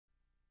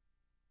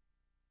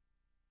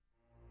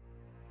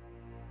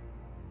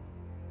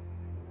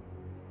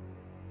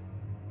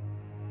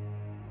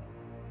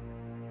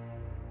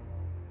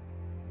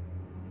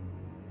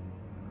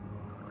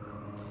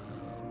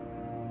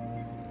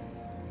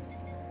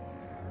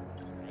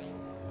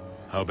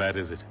How bad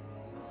is it?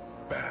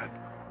 Bad.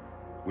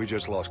 We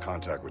just lost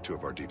contact with two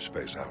of our deep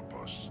space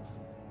outposts.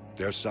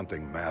 There's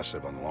something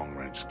massive on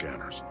long-range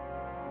scanners.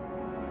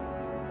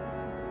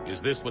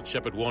 Is this what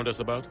Shepard warned us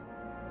about?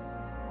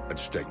 I'd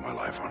stake my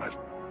life on it.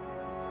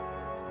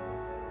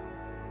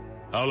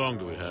 How long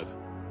do we have?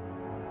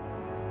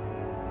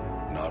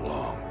 Not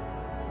long.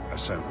 I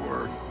sent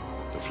word.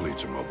 The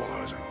fleets are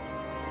mobilizing.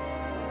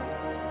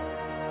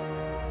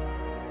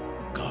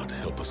 God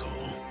help us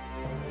all.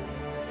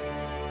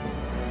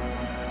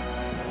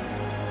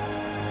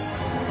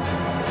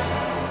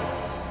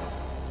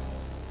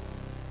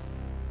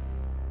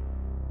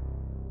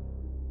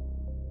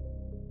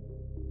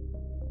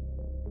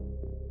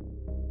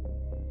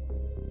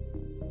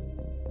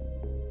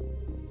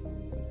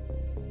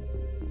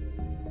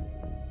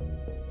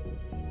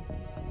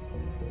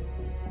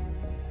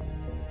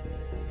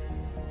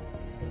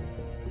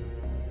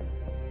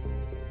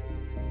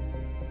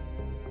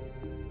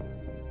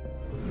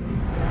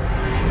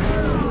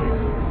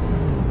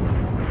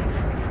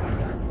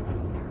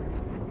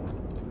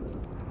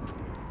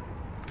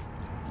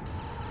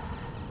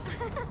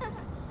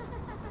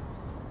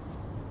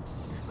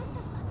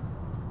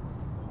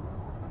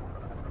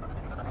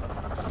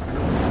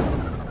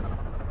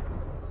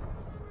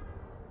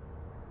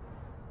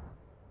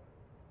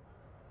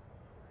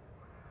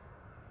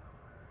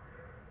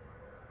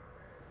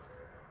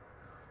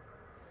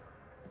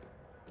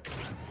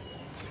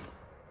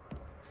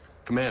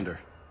 Commander.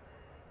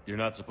 You're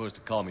not supposed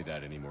to call me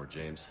that anymore,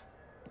 James.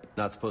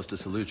 Not supposed to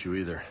salute you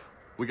either.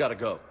 We gotta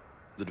go.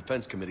 The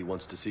Defense Committee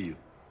wants to see you.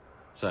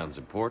 Sounds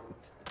important.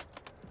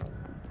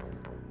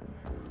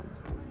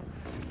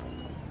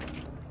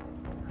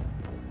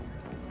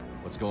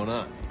 What's going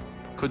on?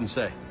 Couldn't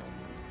say.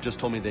 Just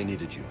told me they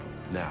needed you.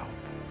 Now.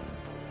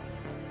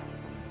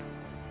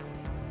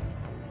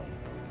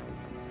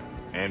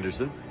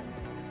 Anderson?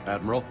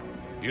 Admiral?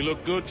 You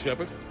look good,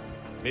 Shepard.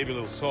 Maybe a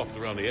little soft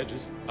around the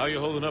edges. How you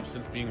holding up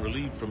since being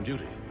relieved from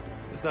duty?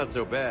 It's not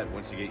so bad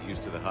once you get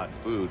used to the hot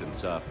food and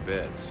soft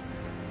beds.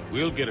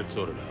 We'll get it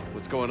sorted out.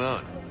 What's going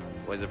on?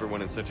 Why is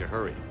everyone in such a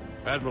hurry?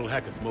 Admiral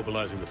Hackett's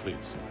mobilizing the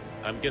fleets.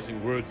 I'm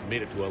guessing word's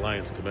made it to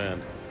Alliance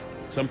Command.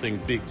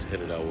 Something big's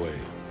headed our way.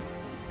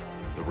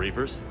 The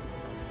Reapers?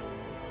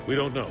 We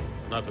don't know.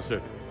 Not for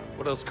certain.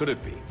 What else could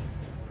it be?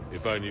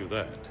 If I knew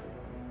that.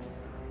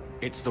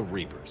 It's the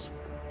Reapers.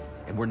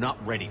 And we're not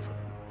ready for them.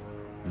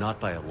 Not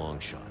by a long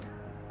shot.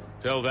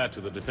 Tell that to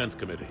the Defense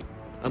Committee.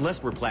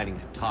 Unless we're planning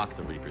to talk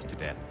the Reapers to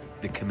death,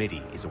 the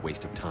committee is a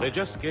waste of time. They're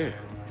just scared.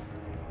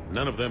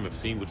 None of them have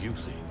seen what you've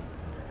seen.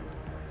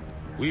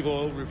 We've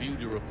all reviewed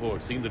your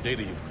report, seen the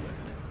data you've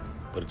collected.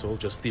 But it's all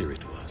just theory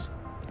to us.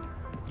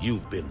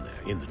 You've been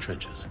there, in the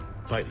trenches,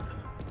 fighting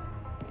them.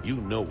 You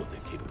know what they're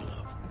capable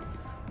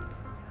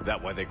of.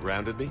 That why they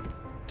grounded me?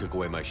 Took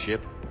away my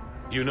ship?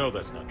 You know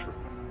that's not true.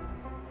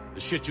 The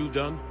shit you've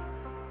done,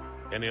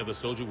 any other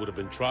soldier would have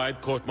been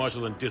tried,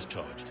 court-martialed, and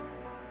discharged.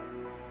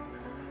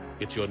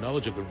 It's your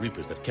knowledge of the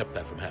Reapers that kept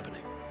that from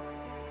happening.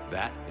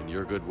 That, in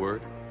your good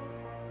word?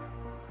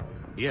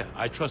 Yeah,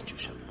 I trust you,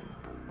 Shepard.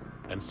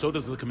 And so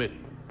does the committee.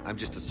 I'm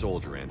just a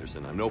soldier,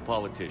 Anderson. I'm no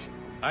politician.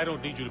 I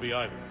don't need you to be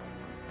either.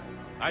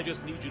 I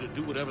just need you to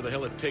do whatever the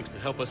hell it takes to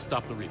help us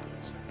stop the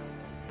Reapers.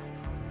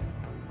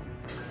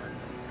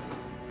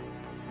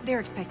 They're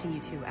expecting you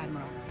to,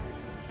 Admiral.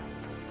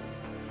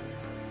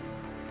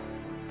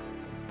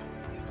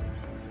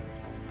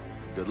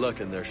 Good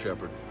luck in there,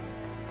 Shepard.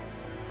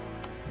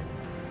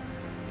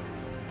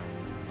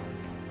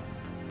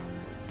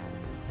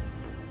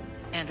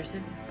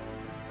 Anderson?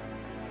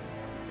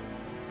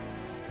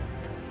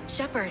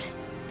 Shepard.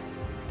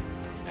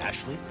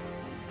 Ashley?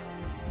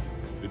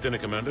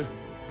 Lieutenant Commander,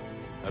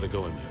 how'd it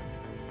go in there?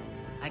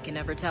 I can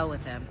never tell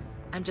with them.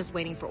 I'm just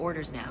waiting for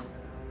orders now.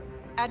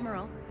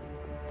 Admiral.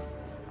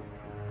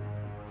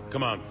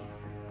 Come on.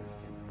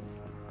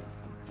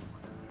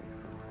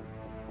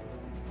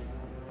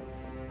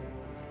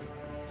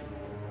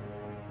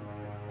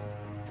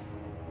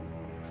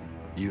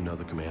 You know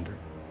the commander?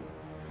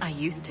 I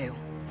used to.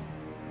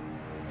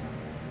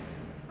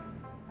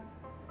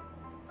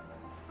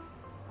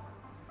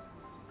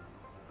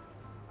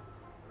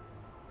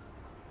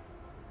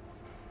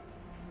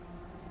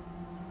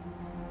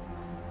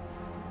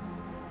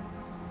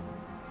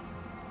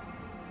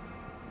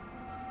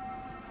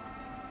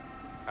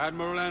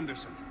 Admiral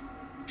Anderson.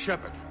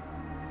 Shepard.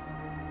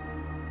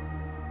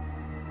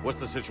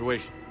 What's the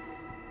situation?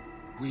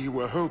 We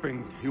were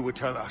hoping you would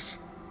tell us.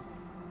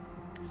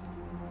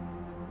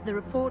 The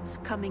reports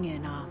coming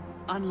in are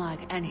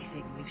unlike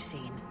anything we've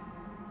seen.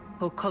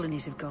 Whole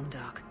colonies have gone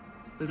dark.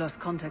 We've lost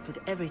contact with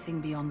everything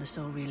beyond the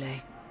Soul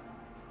Relay.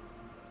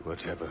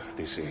 Whatever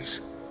this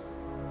is,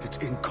 it's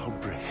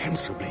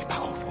incomprehensibly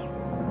powerful.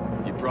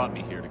 You brought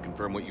me here to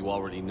confirm what you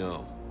already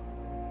know.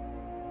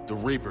 The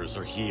Reapers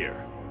are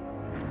here.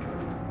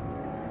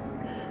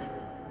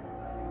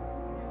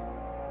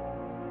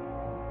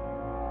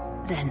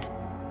 Then,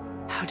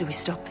 how do we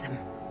stop them?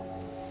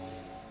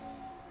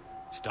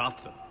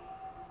 Stop them?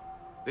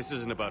 This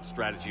isn't about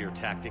strategy or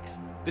tactics.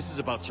 This is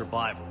about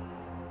survival.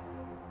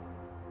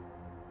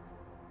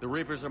 The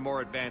Reapers are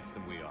more advanced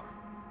than we are.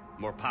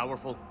 More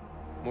powerful,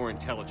 more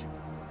intelligent.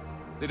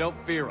 They don't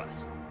fear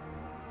us.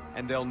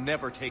 And they'll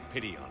never take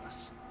pity on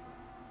us.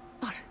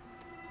 But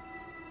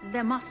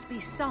there must be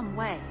some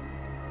way.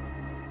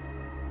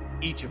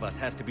 Each of us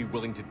has to be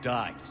willing to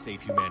die to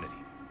save humanity.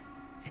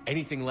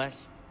 Anything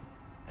less,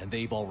 and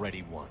they've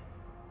already won.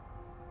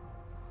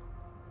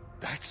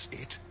 That's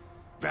it?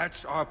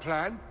 That's our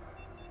plan?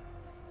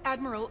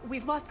 Admiral,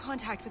 we've lost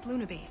contact with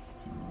Luna Base.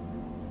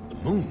 The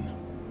moon?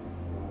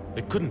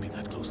 It couldn't be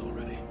that close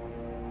already.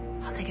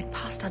 How'd they get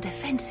past our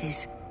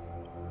defenses?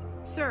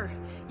 Sir,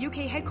 UK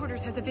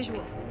headquarters has a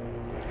visual.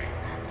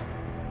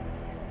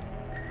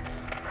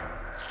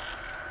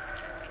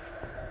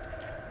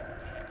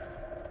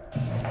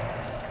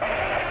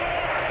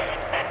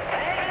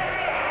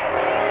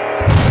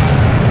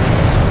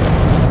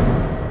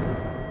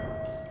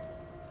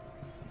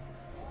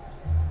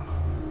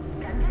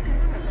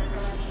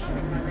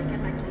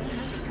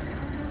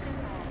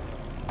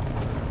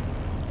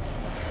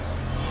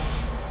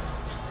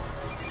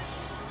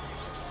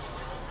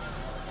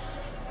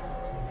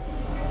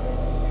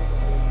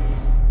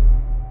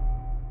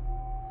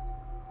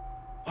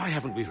 Why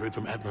haven't we heard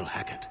from Admiral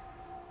Hackett?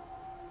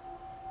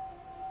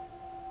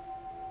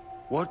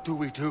 What do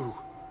we do?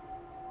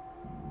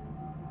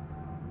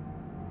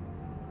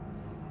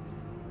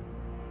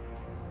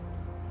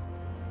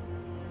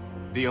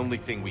 The only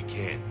thing we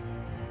can.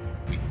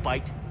 We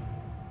fight,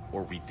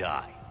 or we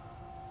die.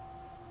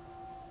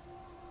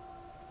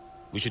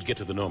 We should get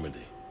to the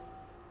Normandy.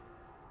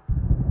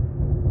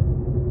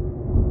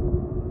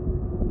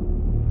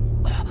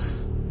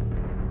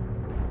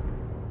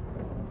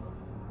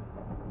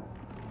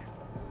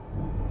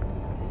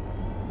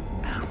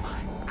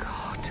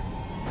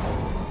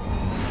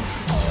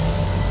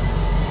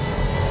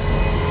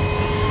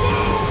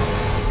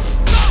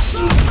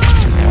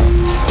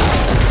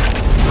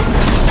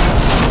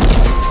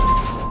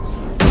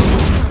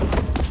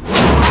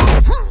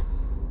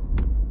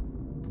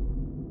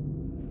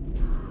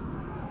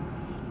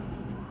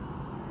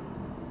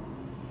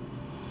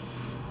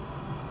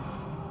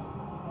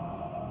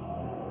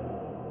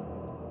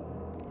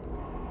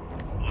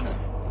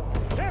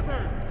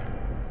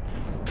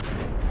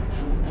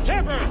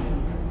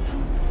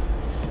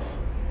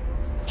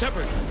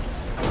 Shepard!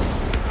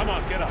 Come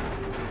on, get up.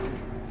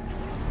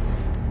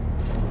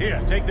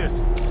 Here, take this.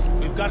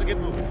 We've got to get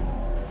moving.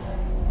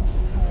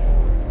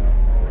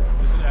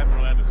 This is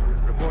Admiral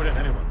Anderson. Report in,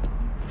 anyone.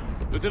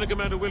 Lieutenant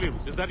Commander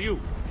Williams, is that you?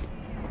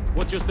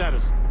 What's your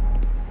status?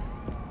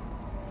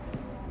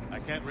 I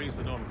can't raise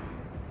the Normandy.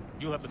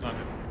 You'll have to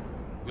contact me.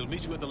 We'll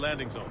meet you at the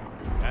landing zone.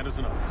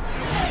 Anderson out.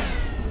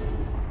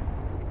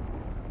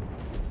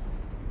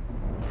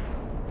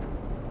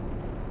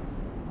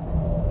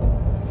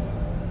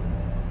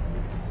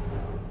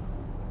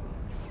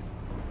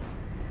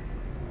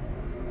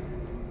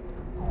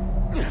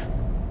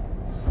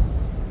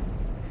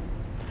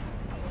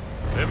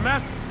 They're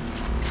massive.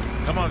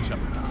 Come on,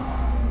 Shepard.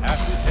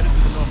 Ashley's headed to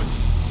the Normandy.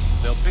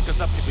 They'll pick us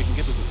up if we can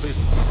get to the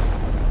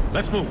spaceport.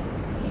 Let's move.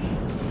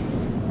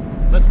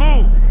 Let's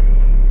move!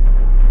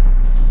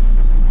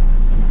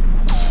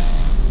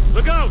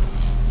 Look out!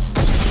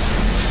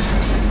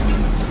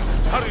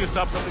 How do you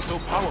stop something so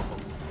powerful?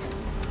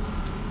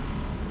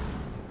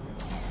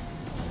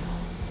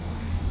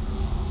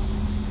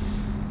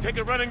 Take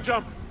a running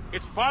jump.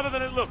 It's farther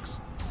than it looks.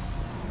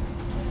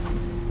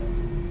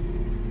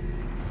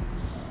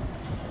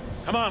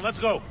 Come on, let's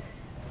go.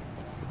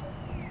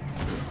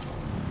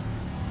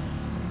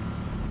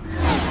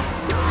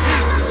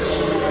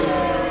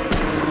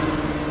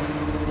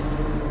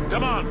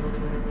 Come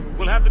on.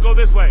 We'll have to go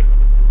this way.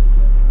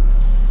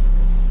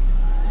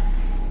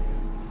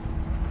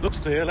 Looks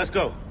clear. Let's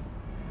go.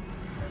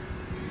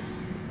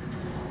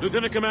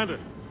 Lieutenant Commander,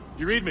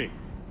 you read me?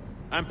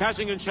 I'm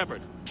patching in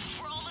Shepard.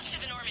 We're almost to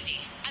the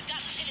Normandy. I've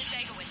got Lieutenant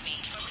Vega with me,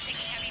 but we're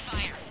taking heavy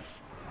fire.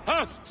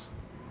 Husks!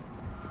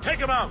 Take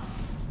him out!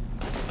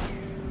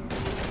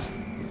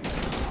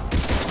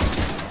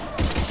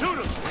 Shoot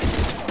him!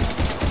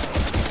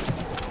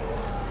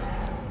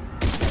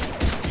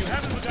 You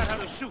haven't forgot how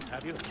to shoot,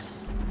 have you?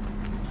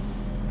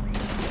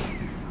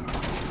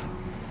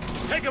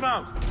 Take him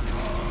out!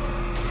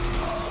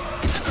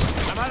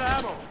 I'm out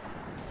of ammo.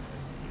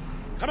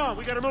 Come on,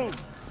 we gotta move.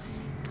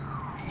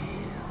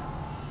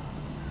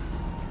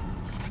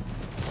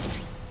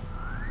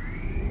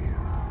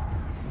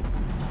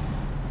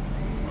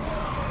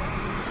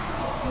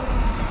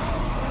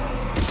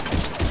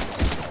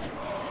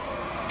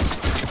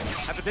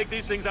 Have to take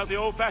these things out the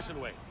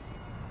old-fashioned way.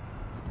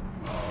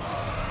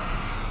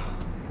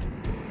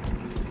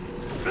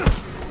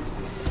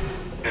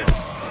 Don't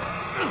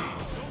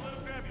let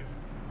him grab you.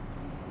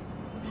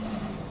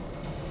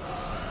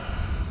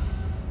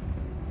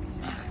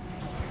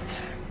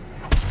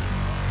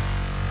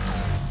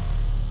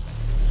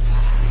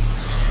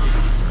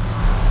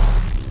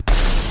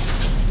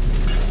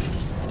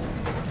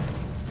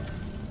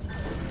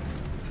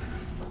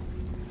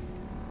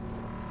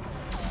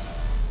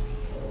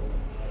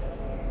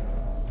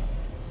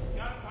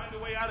 Gotta find a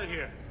way out of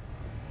here.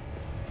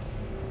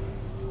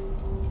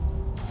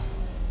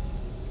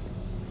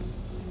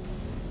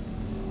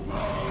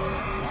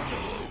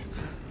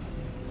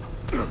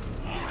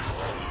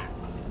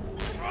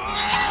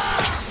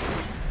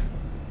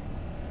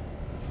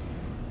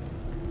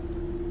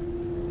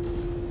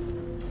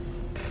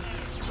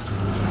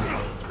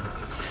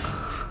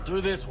 Through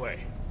this way.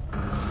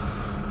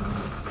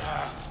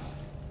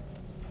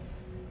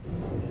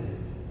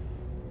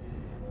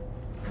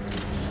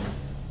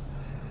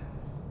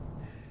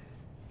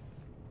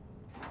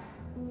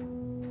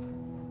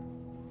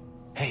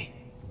 Hey.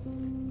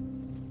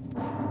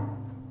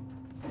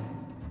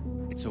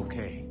 It's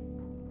okay.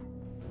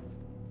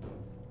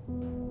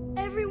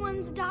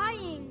 Everyone's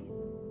dying.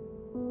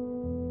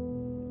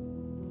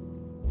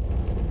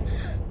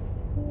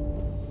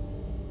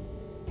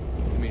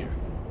 Come here.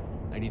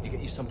 I need to get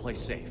you someplace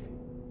safe.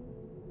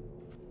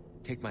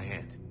 Take my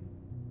hand.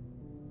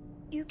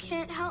 You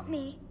can't help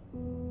me.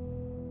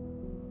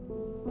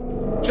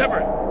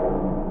 Shepard!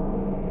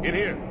 In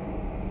here.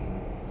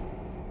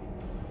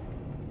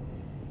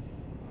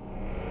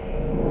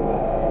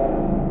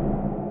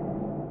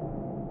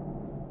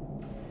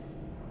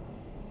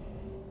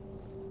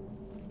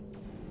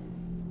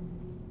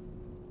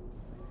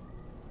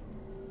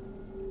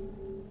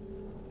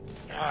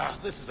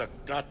 This is a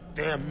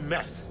goddamn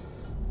mess.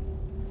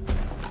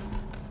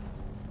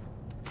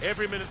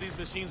 Every minute these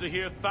machines are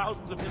here,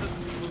 thousands of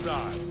innocent people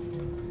die.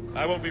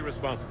 I won't be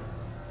responsible.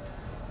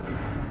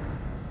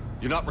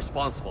 You're not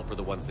responsible for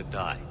the ones that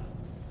die.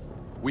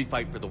 We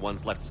fight for the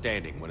ones left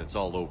standing when it's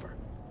all over.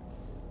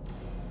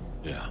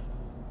 Yeah.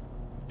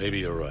 Maybe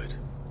you're right.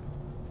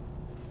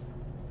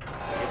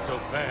 It's so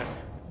fast.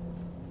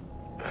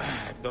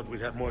 I thought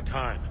we'd have more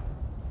time.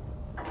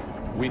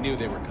 We knew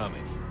they were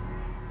coming.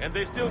 And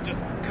they still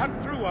just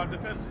cut through our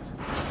defenses.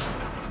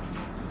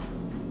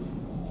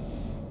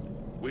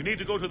 We need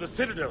to go to the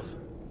Citadel.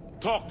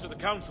 Talk to the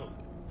Council.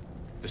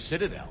 The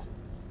Citadel?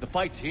 The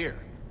fight's here.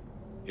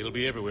 It'll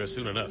be everywhere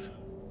soon enough.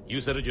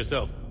 You said it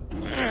yourself.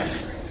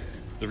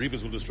 The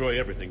Reapers will destroy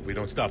everything if we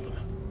don't stop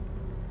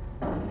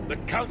them. The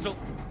Council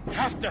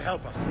has to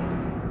help us.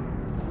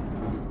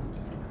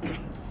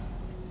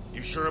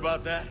 You sure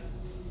about that?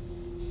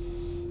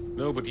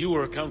 No, but you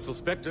were a Council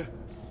Spectre.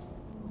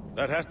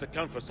 That has to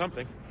count for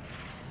something.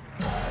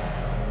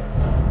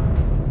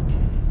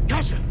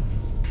 Gotcha!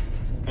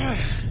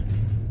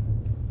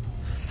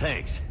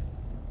 Thanks.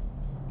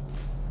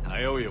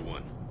 I owe you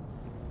one.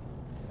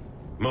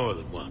 More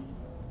than one.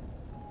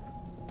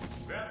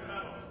 Grab some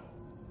ammo.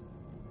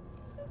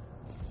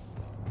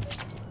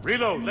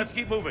 Reload, let's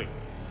keep moving.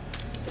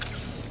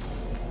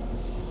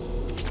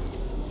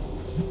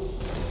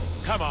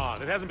 Come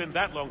on, it hasn't been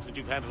that long since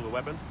you've handled a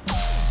weapon.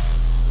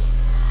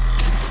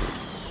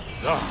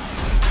 Oh.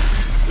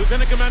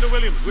 Lieutenant Commander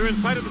Williams, we're in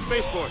sight of the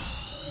spaceport.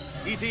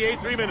 ETA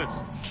 3 minutes.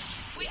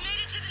 We've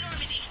made it to the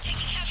Normandy,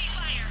 taking heavy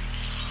fire.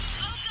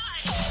 Oh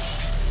god!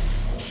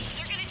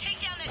 They're gonna take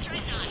down that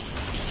dreadnought.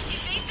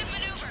 Evasive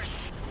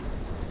maneuvers.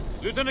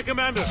 Lieutenant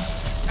Commander,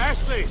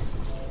 Ashley!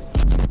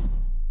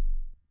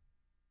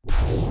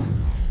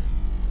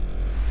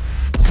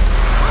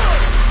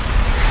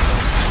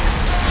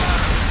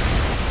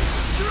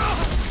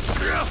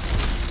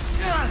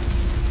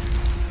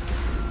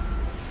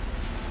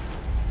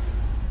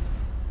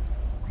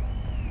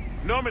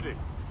 Normandy,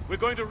 we're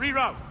going to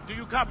reroute. Do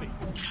you copy?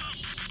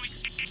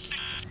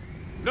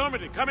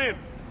 Normandy, come in.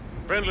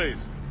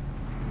 Friendlies.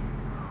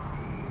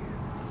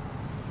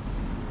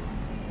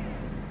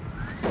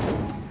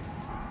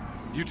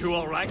 You two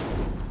all right?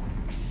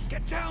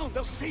 Get down,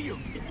 they'll see you.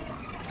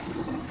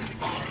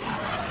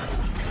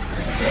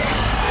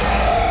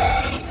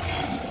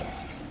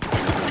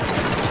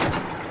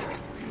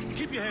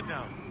 Keep your head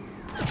down.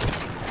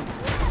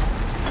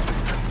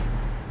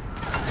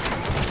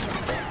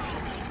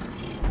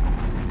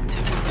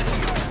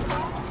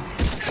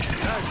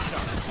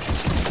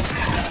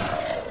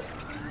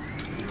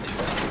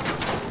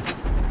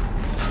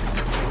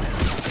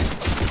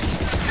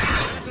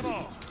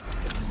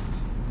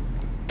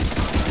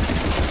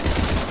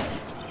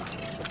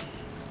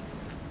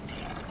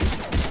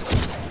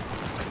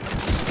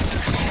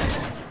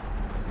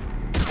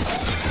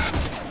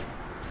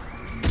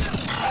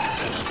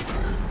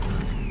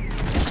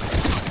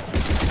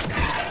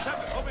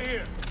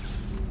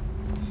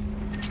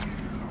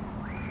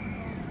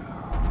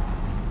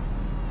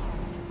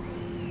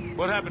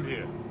 What happened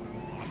here?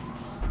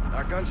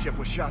 Our gunship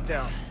was shot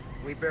down.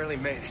 We barely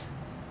made it.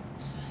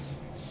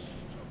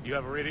 You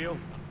have a radio?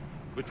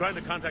 We're trying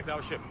to contact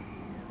our ship.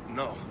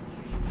 No.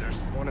 There's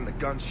one in the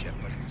gunship,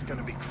 but it's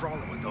gonna be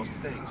crawling with those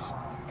things.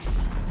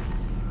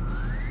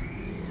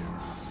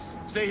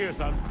 Stay here,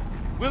 son.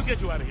 We'll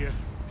get you out of here.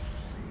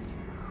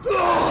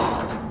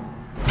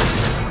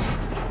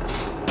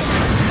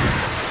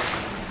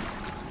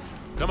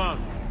 Come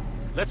on.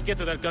 Let's get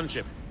to that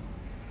gunship.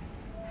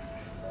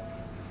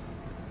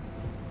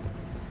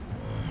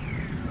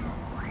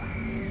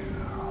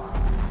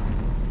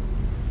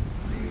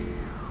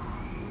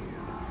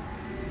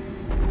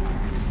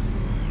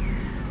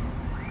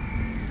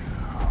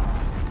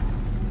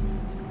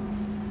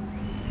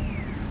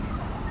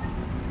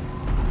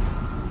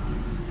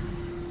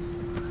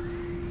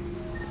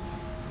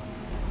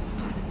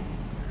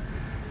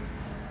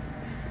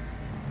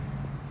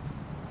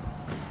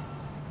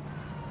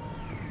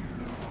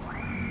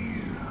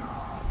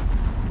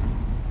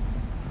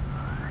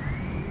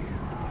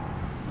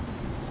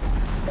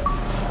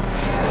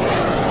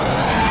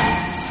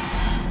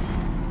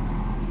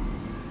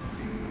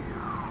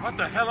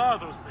 hell are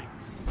those things?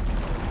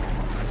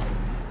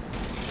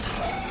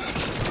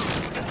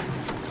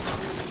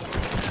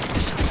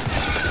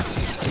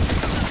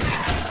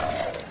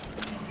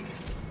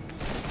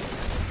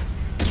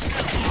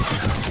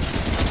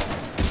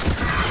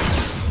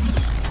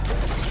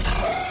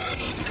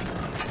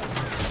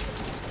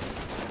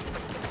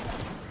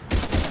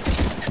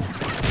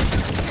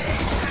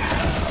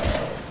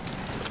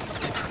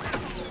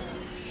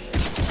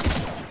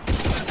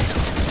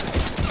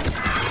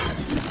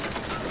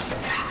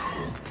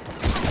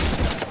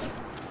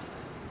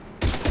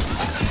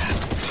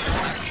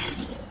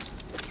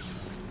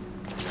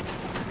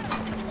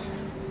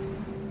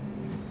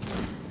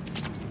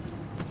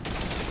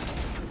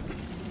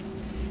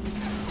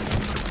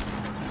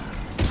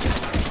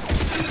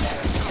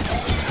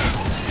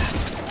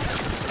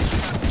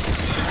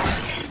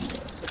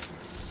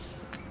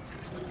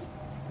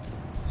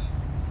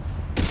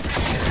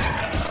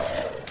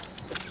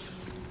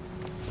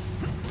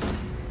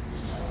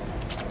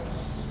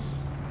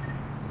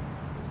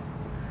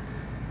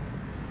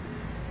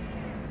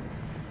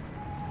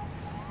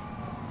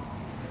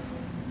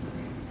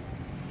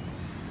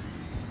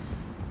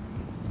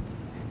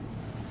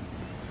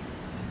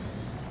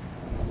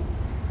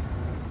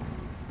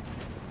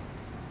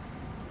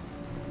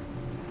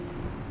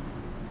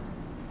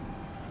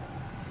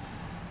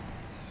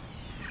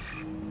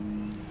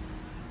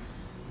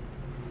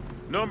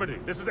 Normandy,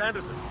 this is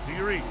Anderson. Do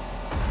you read?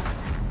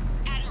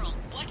 Admiral,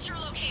 what's your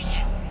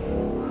location?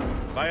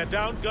 By a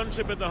downed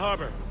gunship in the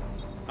harbor.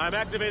 I'm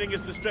activating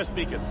its distress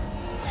beacon.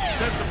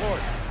 Send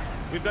support.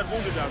 We've got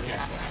wounded down here.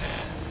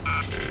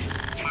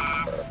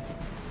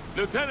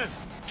 Lieutenant!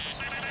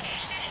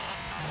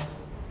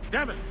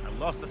 Damn it! I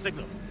lost the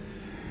signal.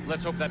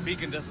 Let's hope that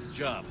beacon does its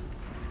job.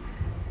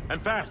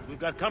 And fast. We've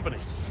got company.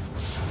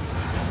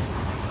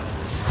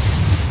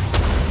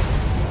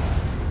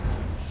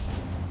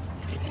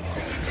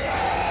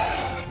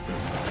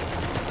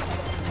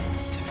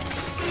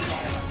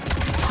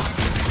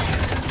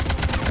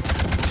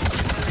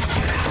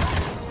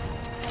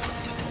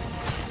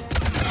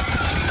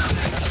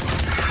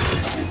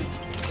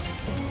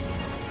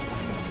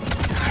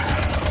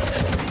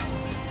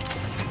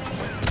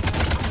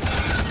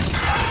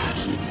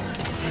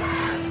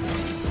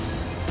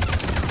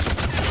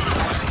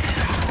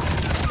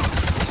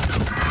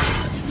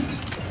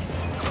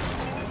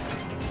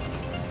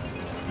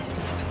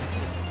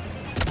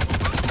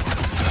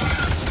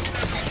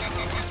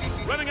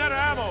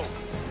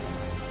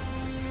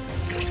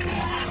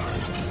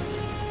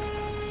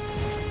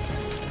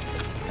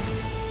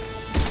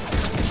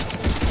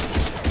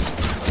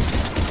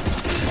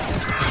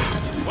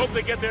 Hope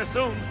they get there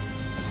soon.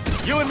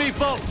 You and me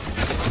both!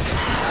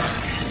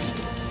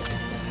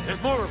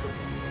 There's more of them.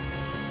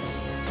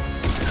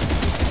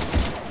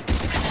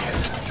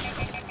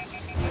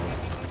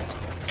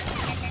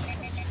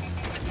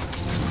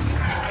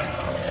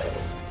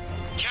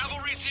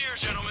 Cavalry's here,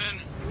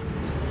 gentlemen.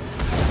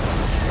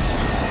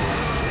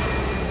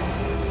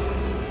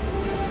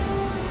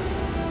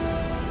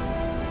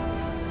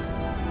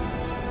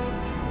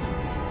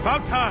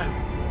 About time.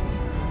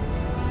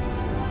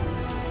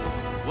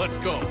 Let's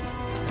go.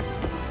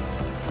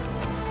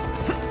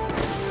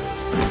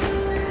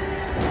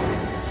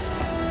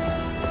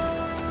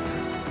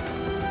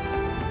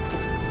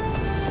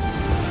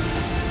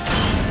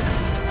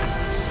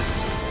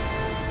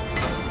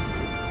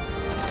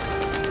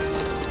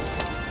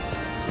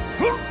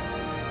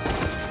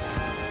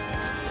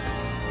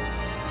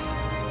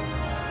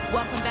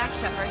 Welcome back,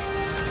 Shepard.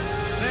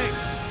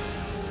 Thanks.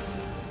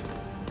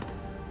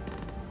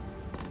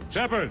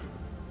 Shepard!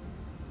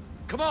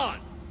 Come on!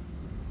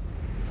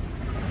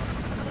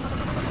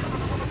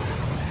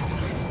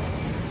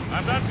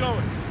 I'm not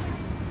going.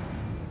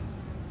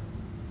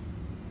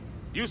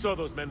 You saw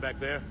those men back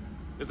there.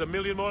 There's a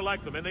million more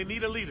like them, and they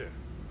need a leader.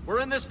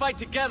 We're in this fight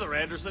together,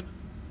 Anderson.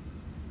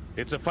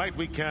 It's a fight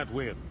we can't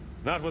win.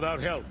 Not without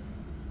help.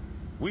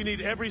 We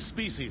need every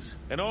species,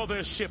 and all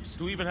their ships,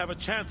 to even have a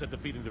chance at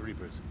defeating the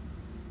Reapers.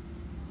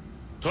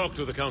 Talk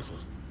to the Council.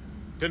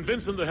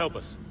 Convince them to help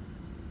us.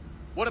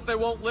 What if they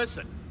won't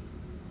listen?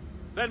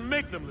 Then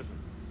make them listen.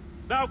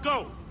 Now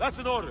go! That's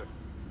an order.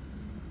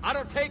 I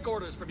don't take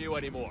orders from you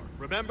anymore,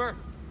 remember?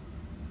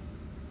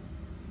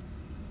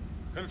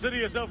 Consider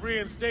yourself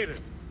reinstated,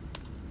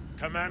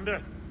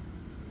 Commander.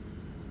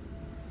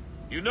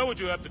 You know what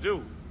you have to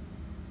do.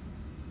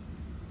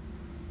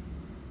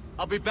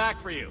 I'll be back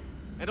for you,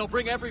 and I'll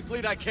bring every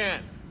fleet I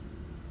can.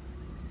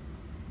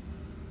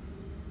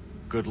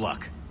 Good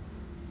luck.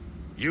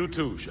 You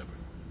too, Shepard.